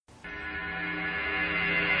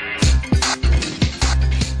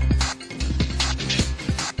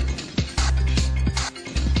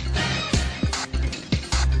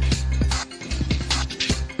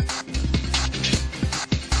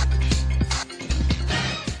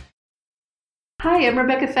Hi, I'm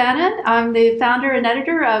Rebecca Fannin. I'm the founder and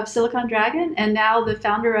editor of Silicon Dragon and now the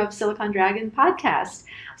founder of Silicon Dragon Podcast.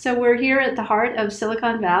 So we're here at the heart of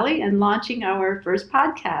Silicon Valley and launching our first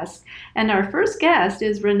podcast. And our first guest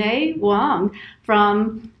is Renee Wang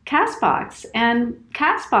from Castbox. And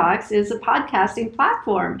Castbox is a podcasting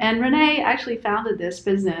platform. And Renee actually founded this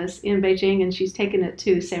business in Beijing and she's taken it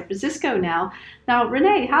to San Francisco now. Now,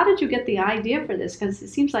 Renee, how did you get the idea for this? Because it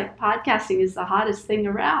seems like podcasting is the hottest thing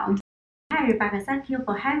around. Hi Rebecca, thank you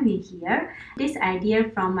for having me here. This idea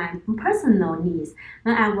from my personal needs.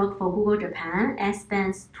 When I work for Google Japan, I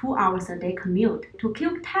spend 2 hours a day commute. To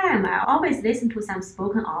kill time, I always listen to some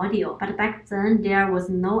spoken audio, but back then there was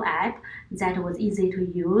no app that was easy to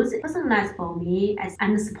use, personalized for me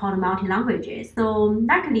and support multi-languages. So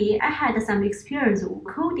luckily, I had some experience with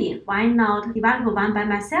coding. Why not develop one by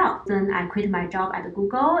myself? Then I quit my job at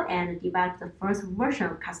Google and developed the first version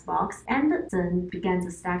of Castbox and then began the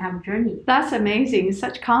startup journey. That's amazing.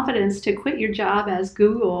 Such confidence to quit your job as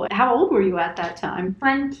Google. How old were you at that time?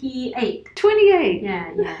 28. 28?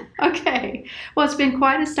 Yeah. Okay. Well, it's been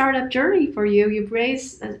quite a startup journey for you. You've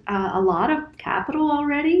raised a lot of capital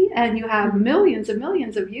already, and you have millions and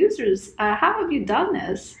millions of users. How have you done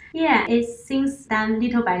this? Yeah, it's things done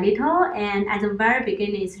little by little, and at the very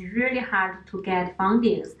beginning, it's really hard to get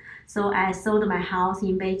fundings. So I sold my house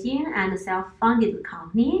in Beijing and self-funded the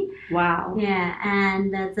company. Wow. Yeah,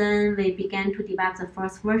 and then we began to develop the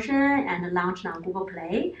first version and launched on Google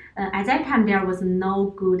Play. At that time, there was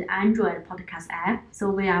no good Android podcast app,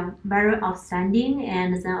 so we are very outstanding,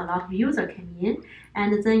 and then a lot of users came in.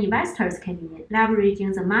 And then investors came in,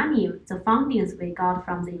 leveraging the money, the fundings we got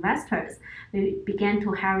from the investors. We began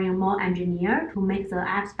to hiring more engineers to make the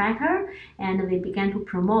apps better, and we began to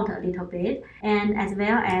promote a little bit. And as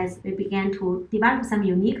well as we began to develop some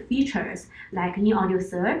unique features, like in audio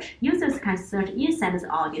search, users can search inside the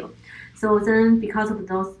audio. So then because of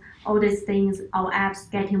all these things, our apps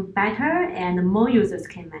getting better and more users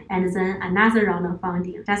came in. And then another round of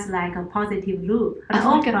funding, just like a positive loop, but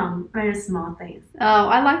all from very small things. Oh,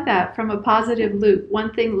 I like that. From a positive loop.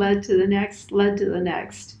 One thing led to the next, led to the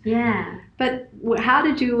next. Yeah. But how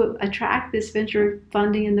did you attract this venture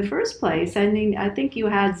funding in the first place? I mean, I think you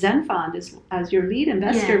had Zenfund as your lead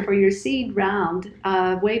investor for your seed round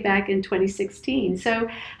way back in 2016. So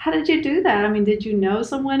how did you do that? I mean, did you know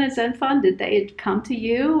someone at Zenfund? Did they come to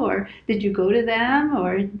you, or did you go to them?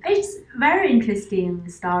 Or it's very interesting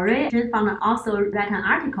story. Zenfund also read an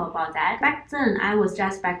article about that. Back then, I was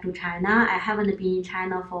just back to China. I haven't been in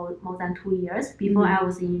China for more than 2 years. Before I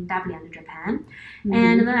was in Dublin, Japan.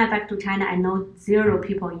 And when I back to China, I know zero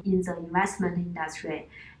people in the investment industry.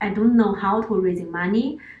 I don't know how to raise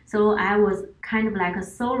money. So I was kind of like a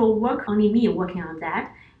solo work, only me working on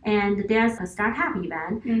that. And there's a startup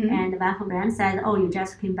event, and one of them said, "Oh, you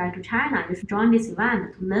just came back to China. You should join this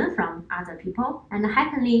event to learn from other people." And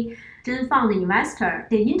happily, Zenfund the investor,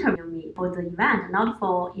 they interviewed me for the event, not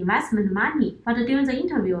for investment money. But during the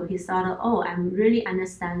interview, he thought, "Oh, I really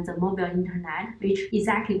understand the mobile internet, which is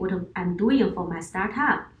exactly what I'm doing for my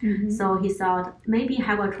startup." So he thought, maybe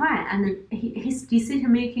have a try. And his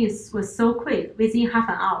decision making was so quick. Within half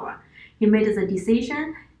an hour, he made the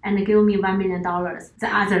decision and gave me $1 million the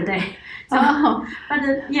other day. So, but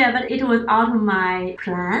it was out of my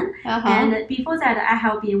plan. And before that, I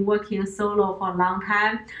have been working solo for a long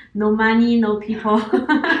time. No money, no people,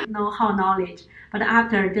 no how knowledge. But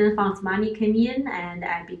after Zenfund's money came in, and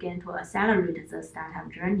I began to accelerate the startup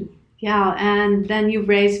journey. Yeah, and then you've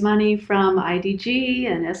raised money from IDG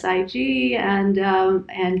and SIG and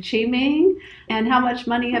Qiming. And how much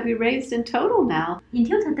money have you raised in total now?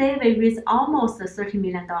 Until today, we raised almost $30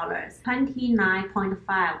 million,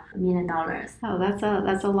 $29.5 million. Oh, that's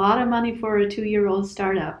a lot of money for a 2-year-old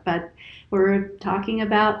startup. But we're talking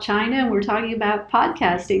about China and we're talking about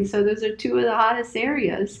podcasting. So those are two of the hottest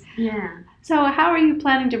areas. Yeah. So how are you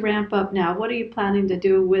planning to ramp up now? What are you planning to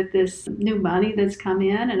do with this new money that's come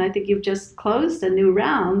in? And I think you've just closed a new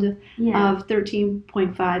round of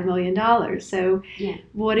 $13.5 million. So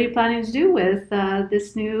what are you planning to do with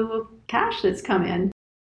this new cash that's come in?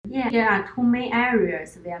 Yeah, there are two main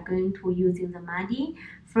areas we are going to using the money.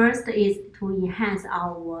 First is to enhance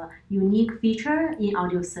our unique feature in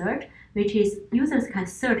audio search, which is users can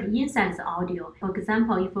search inside the audio. For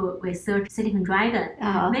example, if we search Silicon Dragon,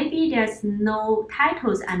 maybe there's no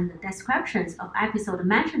titles and descriptions of episode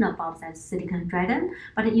mentioned about that Silicon Dragon,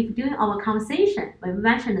 but if during our conversation we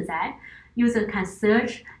mentioned that, user can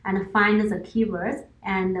search and find the keywords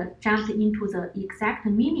and jump into the exact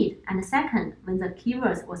minute and second when the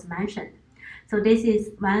keywords was mentioned. So this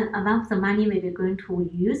is one of the money we are going to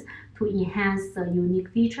use to enhance the unique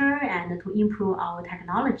feature and to improve our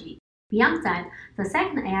technology. Beyond that, the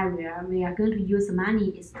second area we are going to use money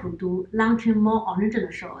is to do launching more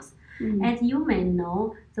original shows. As you may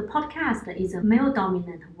know, the podcast is a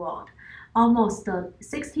male-dominant world. Almost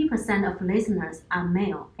 60% of listeners are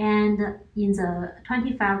male, and in the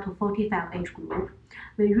 25 to 45 age group,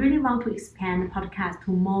 we really want to expand podcast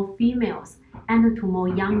to more females and to more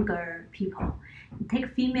younger people.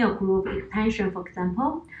 Take female group expansion, for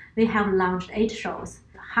example. We have launched 8 shows.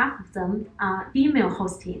 Half of them are female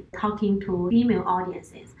hosting, talking to female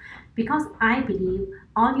audiences. Because I believe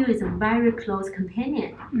audio is a very close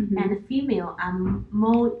companion, and female are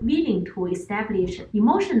more willing to establish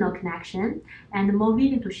emotional connection and more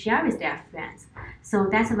willing to share with their friends. So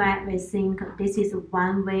that's why we think this is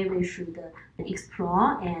one way we should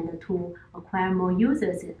explore and to acquire more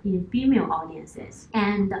users in female audiences.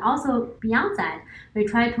 And also beyond that, we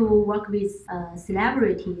try to work with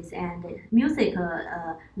celebrities and music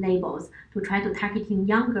labels to try to targeting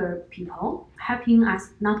younger people, helping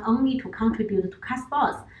us not only to contribute to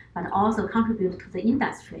Castbox, but also contribute to the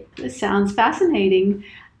industry. This sounds fascinating.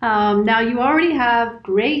 Now you already have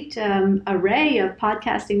great array of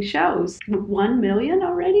podcasting shows. 1 million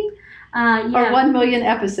already? Or 1 million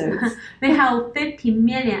episodes? We have 50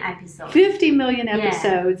 million episodes. 50 million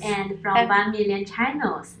episodes. And from 1 million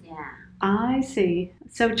channels. I see.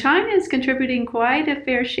 So China is contributing quite a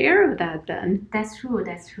fair share of that then. That's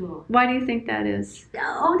true. Why do you think that is?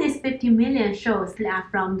 All these 50 million shows are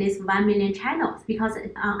from these 1 million channels, because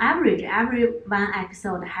on average, every one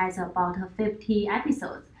episode has about 50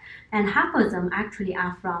 episodes. And half of them actually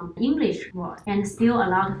are from English world, and still a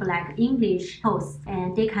lot of English hosts.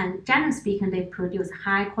 And they can, generally speaking, they produce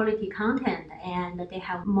high quality content, and they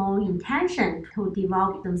have more intention to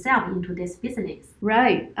develop themselves into this business.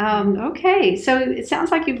 Right. Okay. So it sounds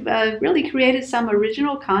like you've really created some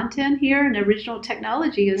original content here and original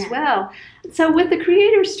technology as well. So with the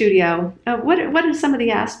Creator Studio, what are some of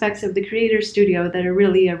the aspects of the Creator Studio that are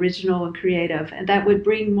really original and creative and that would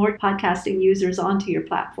bring more podcasting users onto your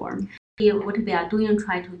platform? What we are doing,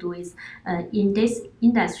 try to do is in this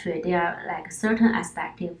industry, there are certain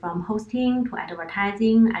aspects from hosting to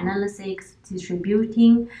advertising, analytics,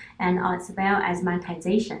 distributing, and as well as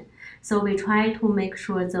monetization. So we try to make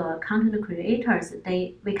sure the content creators,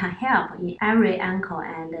 we can help in every angle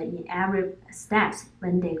and in every steps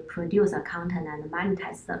when they produce a content and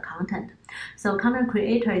monetize the content. So content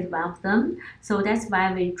creator is one of them. So that's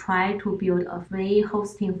why we try to build a free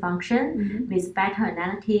hosting function with better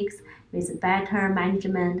analytics, with better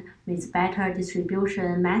management, with better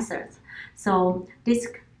distribution methods. So this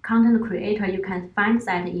content creator, you can find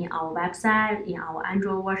that in our website, in our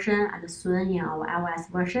Android version, and soon in our iOS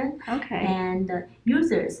version. Okay. And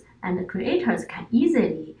users and creators can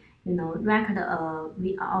easily record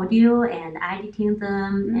audio and editing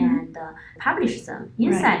them and publish them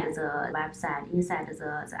inside the website, inside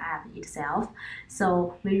the app itself.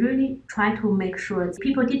 So we really try to make sure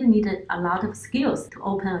people didn't need a lot of skills to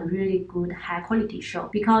open a really good high quality show,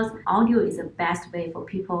 because audio is the best way for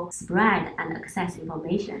people spread and access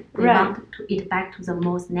information. They want it back to the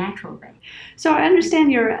most natural way. So I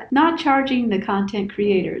understand you're not charging the content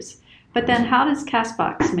creators, but then how does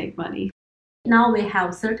Castbox make money? Now we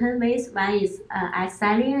have certain ways. One is ad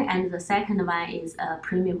selling, and the second one is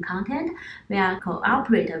premium content. We are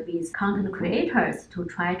cooperate with content creators to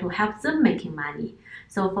try to help them making money.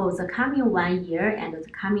 So for the coming 1 year and the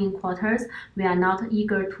coming quarters, we are not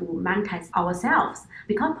eager to monetize ourselves,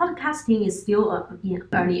 because podcasting is still in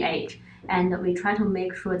early age. And we try to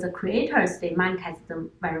make sure the creators, they monetize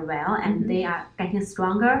them very well, and they are getting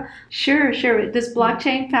stronger. Sure. Does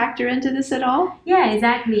blockchain factor into this at all? Yeah,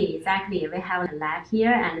 exactly. We have a lab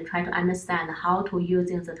here and try to understand how to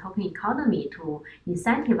using the token economy to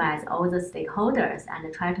incentivize all the stakeholders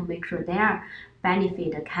and try to make sure their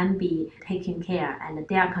benefit can be taken care and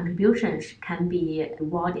their contributions can be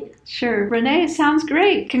rewarded. Sure. Renee, it sounds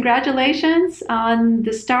great. Congratulations on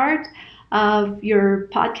the start of your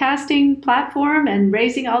podcasting platform and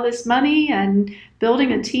raising all this money and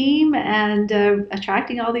building a team and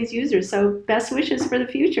attracting all these users. So best wishes for the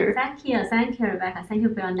future. Thank you, Rebecca. Thank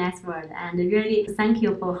you for your nice word. And really thank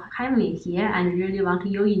you for having me here, and really want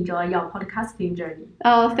you enjoy your podcasting journey.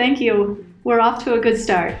 Oh, thank you. We're off to a good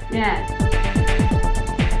start. Yes.